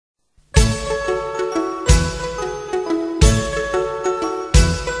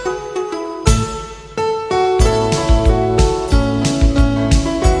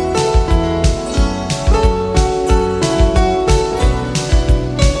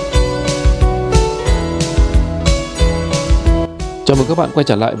Chào mừng các bạn quay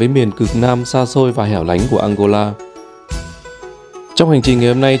trở lại với miền cực Nam xa xôi và hẻo lánh của Angola. Trong hành trình ngày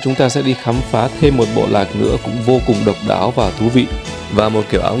hôm nay chúng ta sẽ đi khám phá thêm một bộ lạc nữa cũng vô cùng độc đáo và thú vị, và một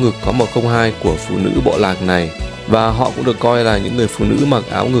kiểu áo ngực có 102 của phụ nữ bộ lạc này, và họ cũng được coi là những người phụ nữ mặc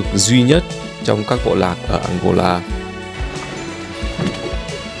áo ngực duy nhất trong các bộ lạc ở Angola.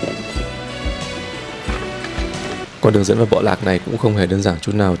 Con đường dẫn vào bộ lạc này cũng không hề đơn giản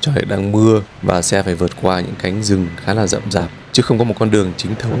chút nào, trời đang mưa và xe phải vượt qua những cánh rừng khá là rậm rạp, chứ không có một con đường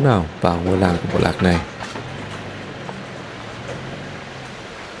chính thống nào vào ngôi làng của bộ lạc này.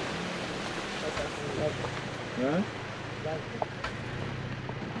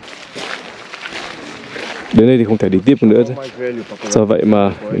 Đến đây thì không thể đi tiếp nữa, do vậy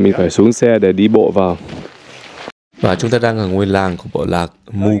mà mình phải xuống xe để đi bộ vào. Và chúng ta đang ở ngôi làng của bộ lạc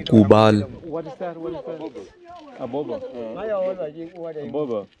Mucubal. Abobo.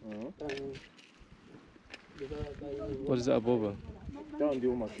 Abobo. What is abobo?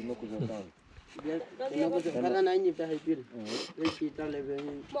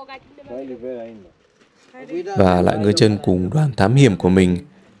 Và lại người chân cùng đoàn thám hiểm của mình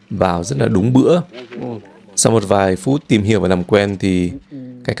vào rất là đúng bữa. Sau một vài phút tìm hiểu và làm quen thì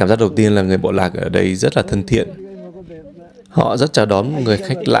cái cảm giác đầu tiên là người bộ lạc ở đây rất là thân thiện. Họ rất chào đón người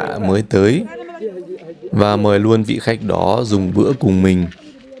khách lạ mới tới và mời luôn vị khách đó dùng bữa cùng mình.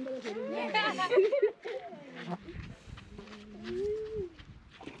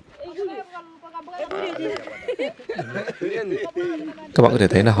 Các bạn có thể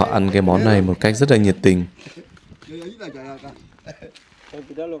thấy là họ ăn cái món này một cách rất là nhiệt tình.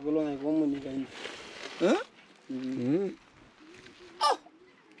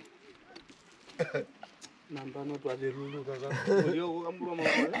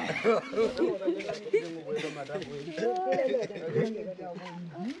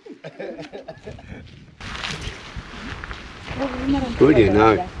 Túi điện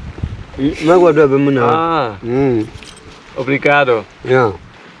ơi. Mới qua đây bên mình hả? Obrigado. Yeah.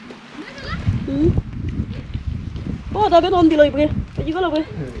 Tá vendo onde ele vai? Diga lá vai.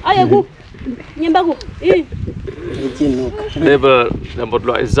 Ai aku. Nhìn ba aku. Đây là một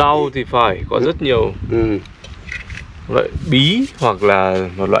loại rau thì phải có rất nhiều loại bí, hoặc là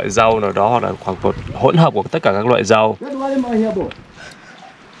một loại rau nào đó, hoặc là khoảng một hỗn hợp của tất cả các loại rau.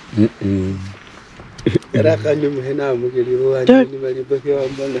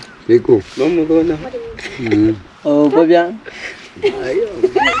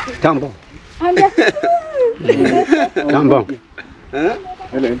 Tham bông. Tham bông.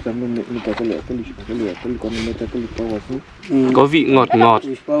 Có vị ngọt ngọt.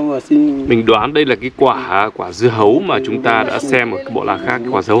 Mình đoán đây là cái quả dưa hấu mà chúng ta đã xem ở cái bộ lạc khác. Cái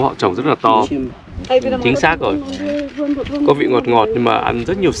quả dưa hấu họ trồng rất là to. Chính xác rồi. Có vị ngọt ngọt nhưng mà ăn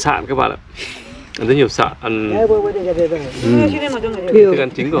rất nhiều sạn các bạn ạ. Ăn rất nhiều sạn, ăn thức ăn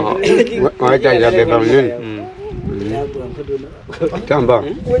chính của họ. Quay chạy ra để vào Liên. Tham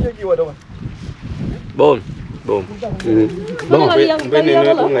bông. Bồn.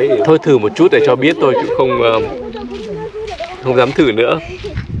 Thôi thử một chút để cho biết thôi, chứ không dám thử nữa.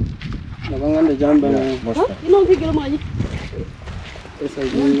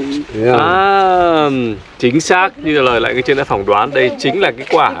 Chính xác như lời lại cái trên đã phỏng đoán, đây chính là cái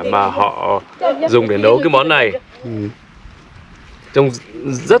quả mà họ dùng để nấu cái món này. Trông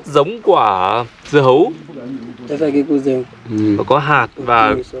rất giống quả dưa hấu, và có hạt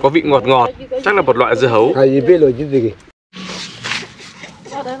và có vị ngọt ngọt, chắc là một loại dưa hấu.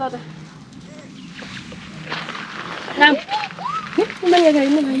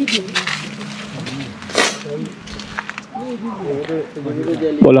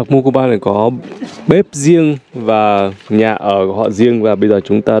 Bộ lạc Mucubal này có bếp riêng và nhà ở của họ riêng, và bây giờ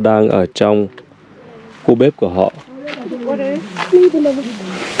chúng ta đang ở trong khu bếp của họ.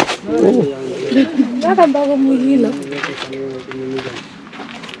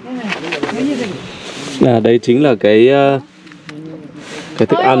 Đây chính là cái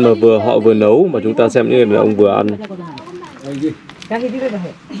thức ăn mà họ vừa nấu, mà chúng ta xem như là ông vừa ăn.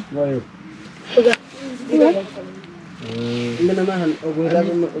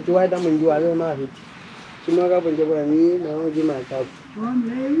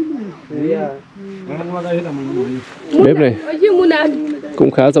 Bếp này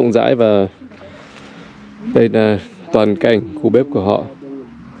cũng khá rộng rãi, và đây là toàn cảnh khu bếp của họ.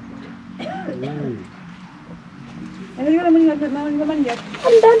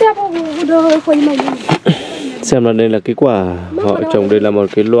 Xem là đây là cái quả họ trồng, đây là một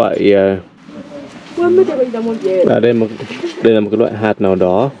cái loại đây là một cái loại hạt nào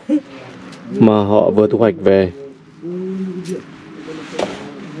đó mà họ vừa thu hoạch về.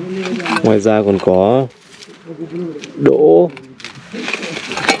 Ngoài ra còn có đỗ,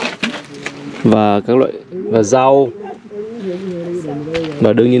 và các loại và rau,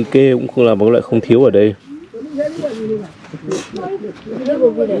 và đương nhiên kê cũng không là một loại không thiếu ở đây.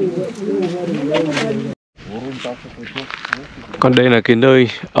 Còn đây là cái nơi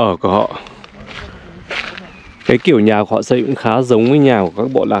ở của họ. Cái kiểu nhà của họ xây cũng khá giống với nhà của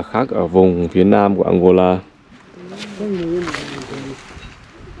các bộ lạc khác ở vùng phía nam của Angola.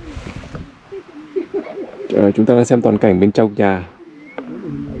 Chúng ta đang xem toàn cảnh bên trong nhà.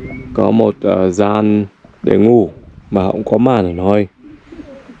 Có một gian để ngủ mà cũng có màn ở nói.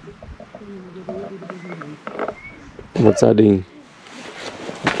 Một gia đình.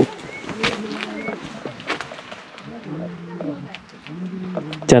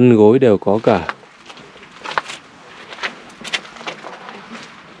 Chăn gối đều có cả.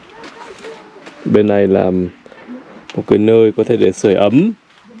 Bên này là một cái nơi có thể để sưởi ấm,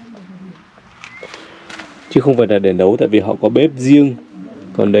 chứ không phải là để nấu, tại vì họ có bếp riêng.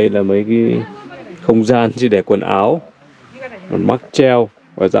 Còn đây là mấy cái không gian chỉ để quần áo, còn mắc treo,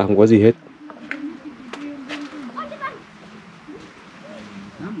 ngoài ra không có gì hết.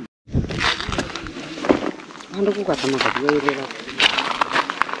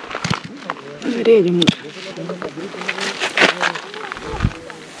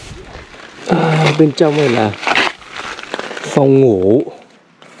 Bên trong này là phòng ngủ,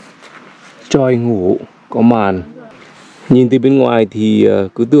 choi ngủ, có màn. Nhìn từ bên ngoài thì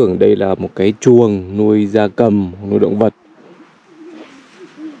cứ tưởng đây là một cái chuồng nuôi gia cầm, nuôi động vật.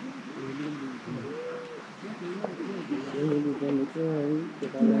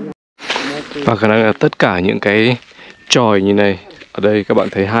 Và khả năng là tất cả những cái chòi như này, ở đây các bạn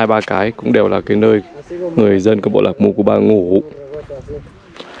thấy 2-3 cái cũng đều là cái nơi người dân của bộ lạc Mucubal ngủ.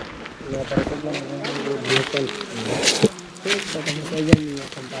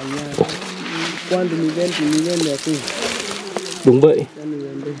 Đúng vậy.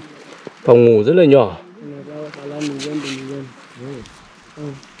 Phòng ngủ rất là nhỏ.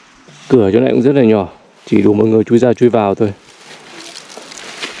 Cửa chỗ này cũng rất là nhỏ, chỉ đủ mọi người chui ra chui vào thôi.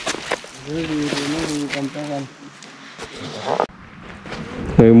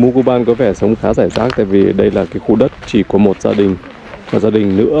 Người Mucubal có vẻ sống khá rải rác, tại vì đây là cái khu đất chỉ có một gia đình. Và gia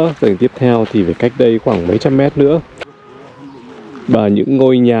đình nữa, gia đình tiếp theo thì phải cách đây khoảng mấy trăm mét nữa. Và những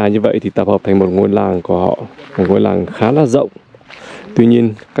ngôi nhà như vậy thì tập hợp thành một ngôi làng của họ, một ngôi làng khá là rộng. Tuy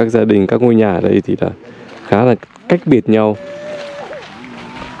nhiên các gia đình, các ngôi nhà ở đây thì là khá là cách biệt nhau.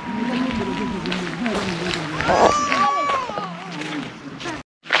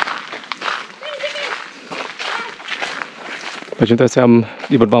 Và chúng ta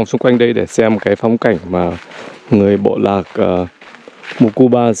đi một vòng xung quanh đây để xem cái phong cảnh mà người bộ lạc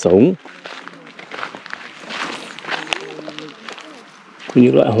Mucubal sống. Có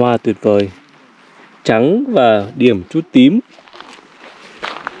những loại hoa tuyệt vời, trắng và điểm chút tím.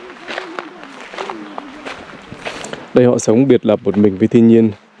 Đây họ sống biệt lập một mình với thiên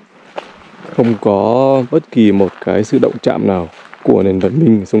nhiên, không có bất kỳ một cái sự động chạm nào của nền văn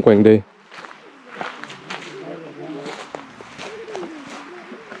minh xung quanh đây.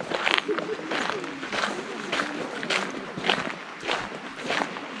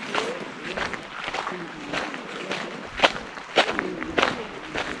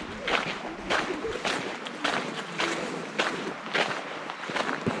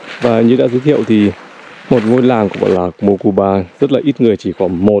 Và như đã giới thiệu thì một ngôi làng của bộ lạc Mucubal rất là ít người, chỉ có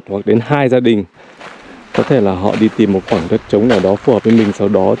 1 hoặc đến 2 gia đình. Có thể là họ đi tìm một khoảng đất trống nào đó phù hợp với mình, sau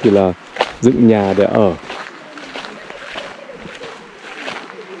đó thì là dựng nhà để ở.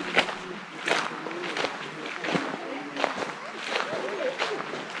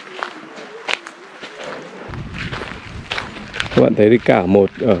 Các bạn thấy cả một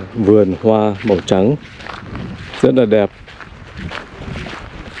vườn hoa màu trắng rất là đẹp.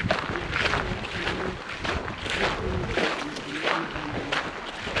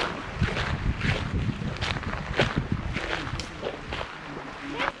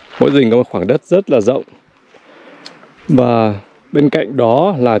 Mỗi rừng có một khoảng đất rất là rộng. Và bên cạnh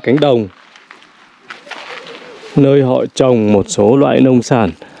đó là cánh đồng, nơi họ trồng một số loại nông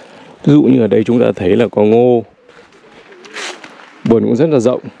sản. Ví dụ như ở đây chúng ta thấy là có ngô. Vườn cũng rất là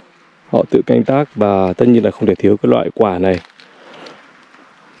rộng. Họ tự canh tác và tất nhiên là không thể thiếu cái loại quả này.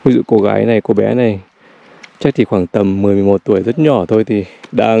 Ví dụ cô gái này, cô bé này chắc chỉ khoảng tầm 10-11 tuổi, rất nhỏ thôi, thì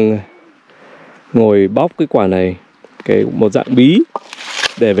đang ngồi bóc cái quả này, một dạng bí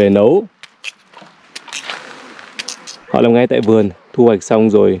để về nấu. Họ làm ngay tại vườn, thu hoạch xong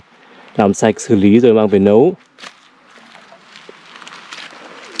rồi làm sạch, xử lý rồi mang về nấu.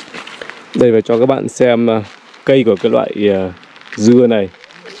 Đây phải cho các bạn xem cây của cái loại dưa này.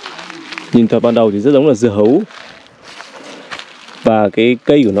 Nhìn thật ban đầu thì rất giống là dưa hấu. Và cái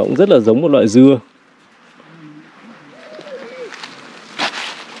cây của nó cũng rất là giống một loại dưa.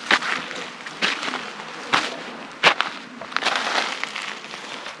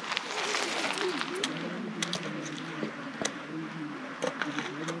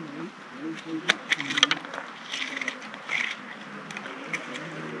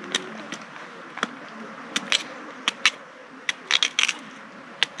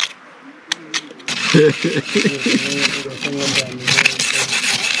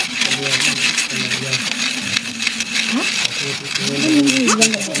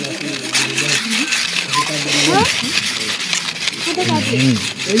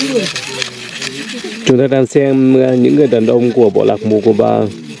 Chúng ta đang xem những người đàn ông của bộ lạc Mucubal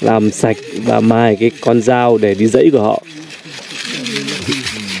làm sạch và mài cái con dao để đi dãy của họ.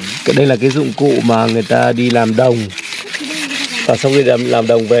 Đây là cái dụng cụ mà người ta đi làm đồng. Và sau khi làm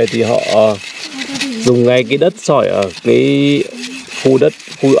đồng về thì họ dùng ngay cái đất sỏi ở cái khu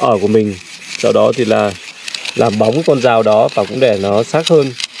ở của mình. Sau đó thì là làm bóng con dao đó và cũng để nó sắc hơn.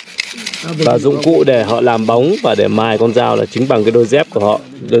 Và dụng cụ để họ làm bóng và để mài con dao là chính bằng cái đôi dép của họ,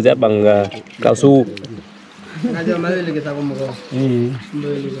 đôi dép bằng cao su.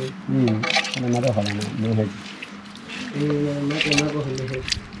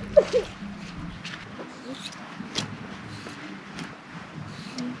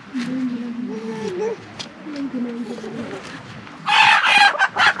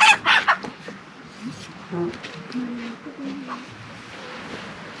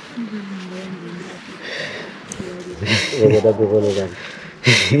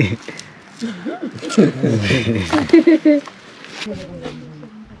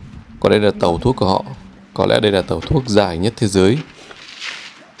 Còn đây là tàu thuốc của họ. Có lẽ đây là tàu thuốc dài nhất thế giới.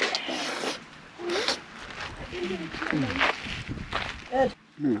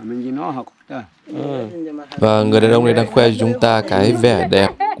 Và người đàn ông này đang khoe cho chúng ta cái vẻ đẹp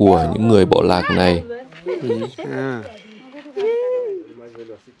của những người bộ lạc này.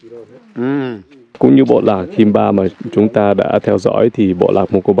 Cũng như bộ lạc Kimba mà chúng ta đã theo dõi thì bộ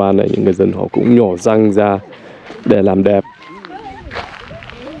lạc Mucubal này, những người dân họ cũng nhổ răng ra để làm đẹp.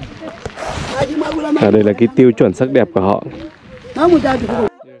 Đây là cái tiêu chuẩn sắc đẹp của họ.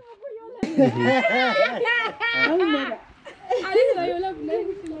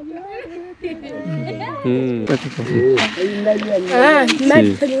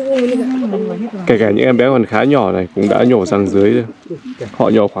 Kể cả những em bé còn khá nhỏ này cũng đã nhổ răng dưới rồi. Họ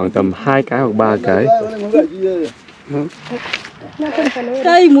nhổ khoảng tầm 2 cái hoặc 3 cái.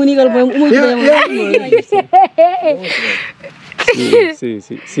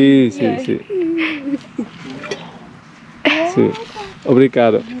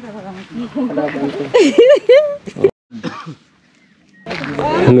 Obrigado.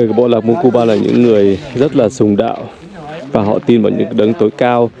 Người của bộ lạc Mucubal là những người rất là sùng đạo và họ tin vào những đấng tối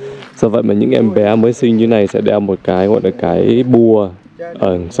cao. Do vậy mà những em bé mới sinh như này sẽ đeo một cái gọi là cái bùa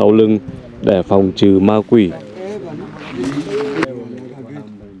ở sau lưng để phòng trừ ma quỷ.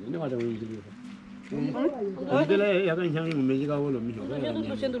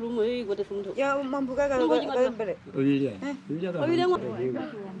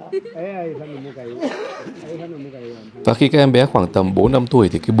 Và khi các em bé khoảng tầm 4 năm tuổi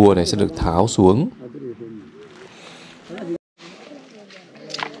thì cái bùa này sẽ được tháo xuống.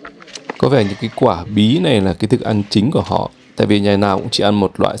 Có vẻ như cái quả bí này là cái thức ăn chính của họ, tại vì nhà nào cũng chỉ ăn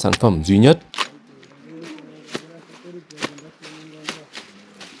một loại sản phẩm duy nhất.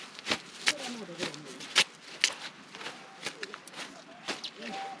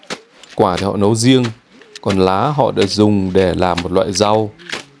 Quả thì họ nấu riêng, còn lá họ được dùng để làm một loại rau.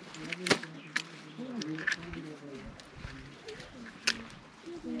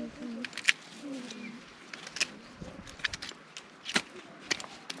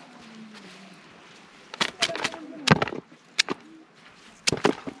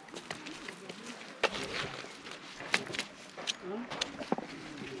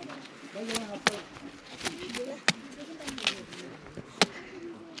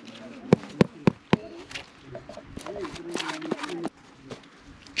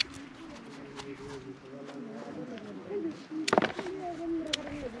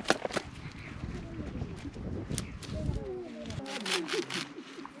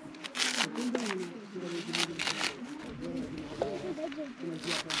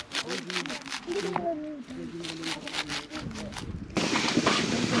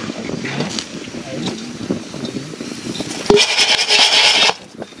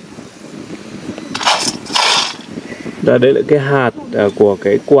 Đây là cái hạt của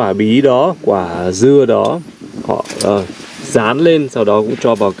cái quả bí đó, quả dưa đó. Họ dán lên, sau đó cũng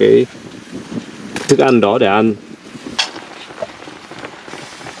cho vào cái thức ăn đó để ăn.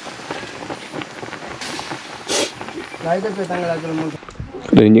 Đây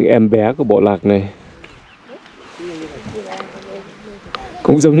là những em bé của bộ lạc này.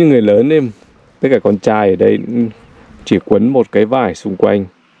 Cũng giống như người lớn em. Tất cả con trai ở đây chỉ quấn một cái vải xung quanh.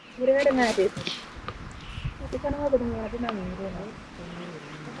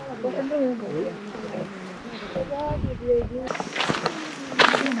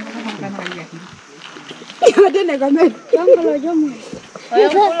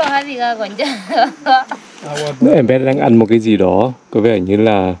 Em bé đang ăn một cái gì đó, có vẻ như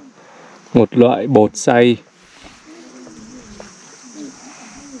là một loại bột xay.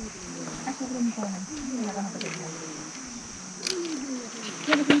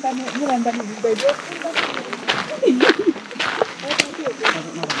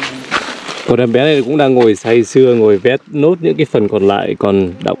 Còn em bé này cũng đang ngồi say sưa, ngồi vét nốt những cái phần còn lại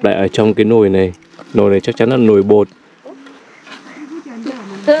còn đọng lại ở trong cái nồi này. Nồi này chắc chắn là nồi bột.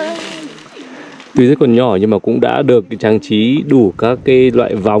 Tuy rất còn nhỏ nhưng mà cũng đã được trang trí đủ các cái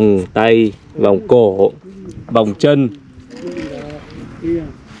loại vòng tay, vòng cổ, vòng chân.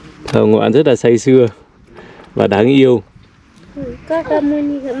 Ngồi ăn rất là say sưa và đáng yêu.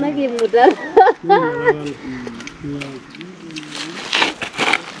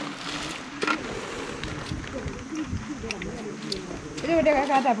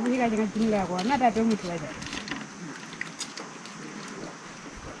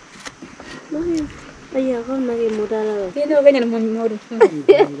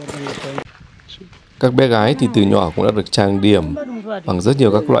 Các bé gái thì từ nhỏ cũng đã được trang điểm bằng rất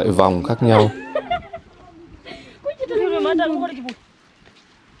nhiều các loại vòng khác nhau.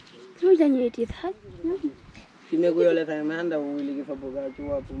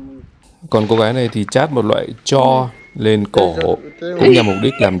 Còn cô gái này thì chát một loại tro lên cổ cũng nhằm mục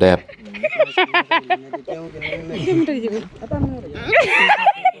đích làm đẹp.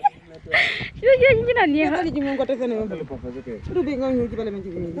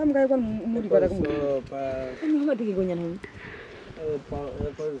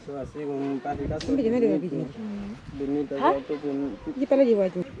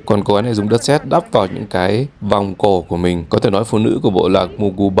 Còn cô gái này dùng đất sét đắp vào những cái vòng cổ của mình. Có thể nói phụ nữ của bộ lạc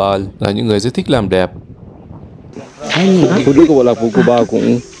Mucubal là những người rất thích làm đẹp. Phụ nữ của bộ lạc Mucubal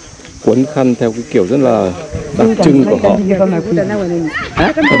cũng quấn khăn theo cái kiểu rất là đặc trưng của họ.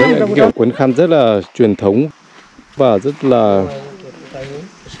 Và đây là kiểu quấn khăn rất là truyền thống và rất là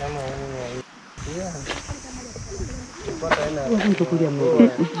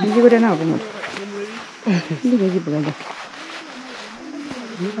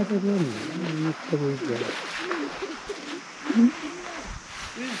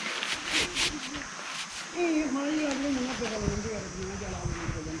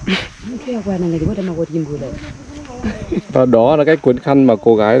và đó là cách quấn khăn mà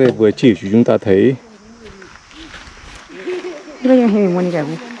cô gái này vừa chỉ cho chúng ta thấy.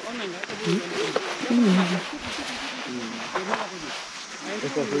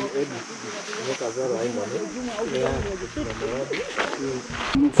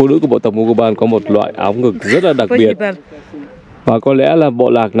 Phụ nữ của bộ tộc Mucubal có một loại áo ngực rất là đặc biệt. Và có lẽ là bộ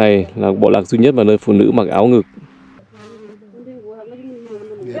lạc này là bộ lạc duy nhất mà nơi phụ nữ mặc áo ngực.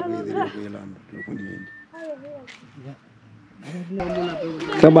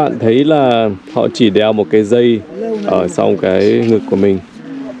 Các bạn thấy là họ chỉ đeo một cái dây ở sau cái ngực của mình.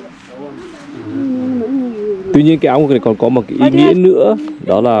 Tuy nhiên cái áo ngực này còn có một cái ý nghĩa nữa,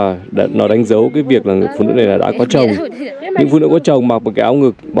 đó là nó đánh dấu cái việc là người phụ nữ này là đã có chồng. Những phụ nữ có chồng mặc một cái áo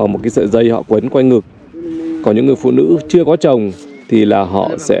ngực bằng một cái sợi dây họ quấn quanh ngực. Còn những người phụ nữ chưa có chồng thì là họ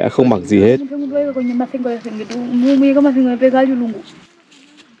sẽ không mặc gì hết.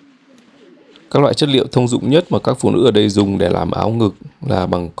 Các loại chất liệu thông dụng nhất mà các phụ nữ ở đây dùng để làm áo ngực là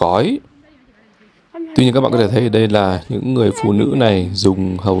bằng cói. Tuy nhiên các bạn có thể thấy ở đây là những người phụ nữ này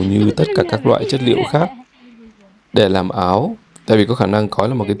dùng hầu như tất cả các loại chất liệu khác để làm áo. Tại vì có khả năng cói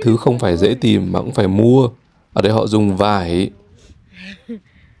là một cái thứ không phải dễ tìm mà cũng phải mua. Ở đây họ dùng vải,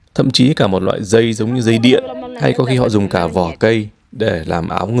 thậm chí cả một loại dây giống như dây điện, hay có khi họ dùng cả vỏ cây để làm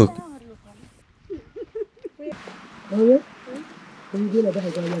áo ngực.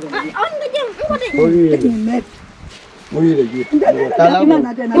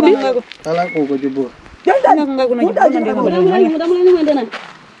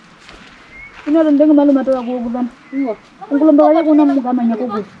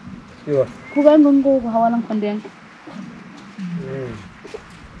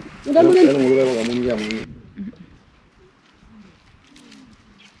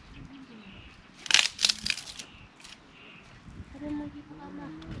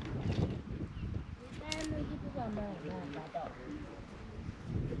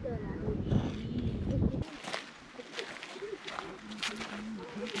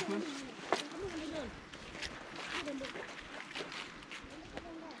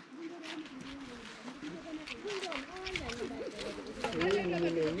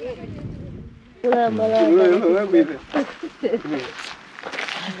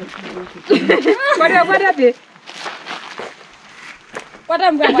 Guarda te.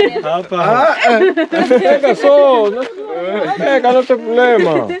 Guarda te. Apa? Pega só, pega, não tem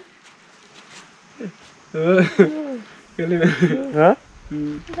problema. Hả?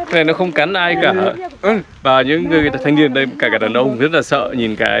 Cái này nó không cắn ai cả. Và những người thanh niên đây, cả đàn ông rất là sợ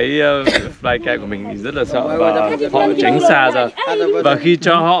nhìn cái flycat của mình, rất là sợ và họ tránh xa ra. Và khi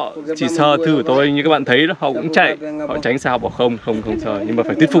cho họ chỉ sờ thử thôi, như các bạn thấy đó, họ cũng chạy, họ tránh xa, họ bảo không sờ. Nhưng mà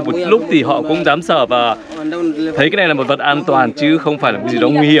phải thuyết phục một lúc thì họ cũng dám sờ và thấy cái này là một vật an toàn chứ không phải là cái gì đó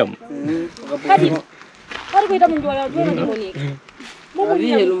nguy hiểm.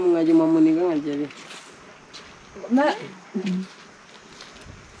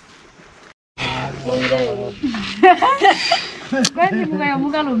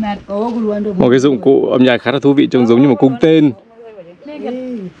 Một cái dụng cụ âm nhạc khá là thú vị, trông giống như một cung tên.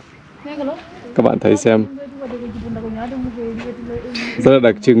 Các bạn thấy xem, rất là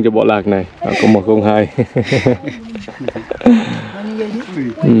đặc trưng cho bộ lạc này. Có 102.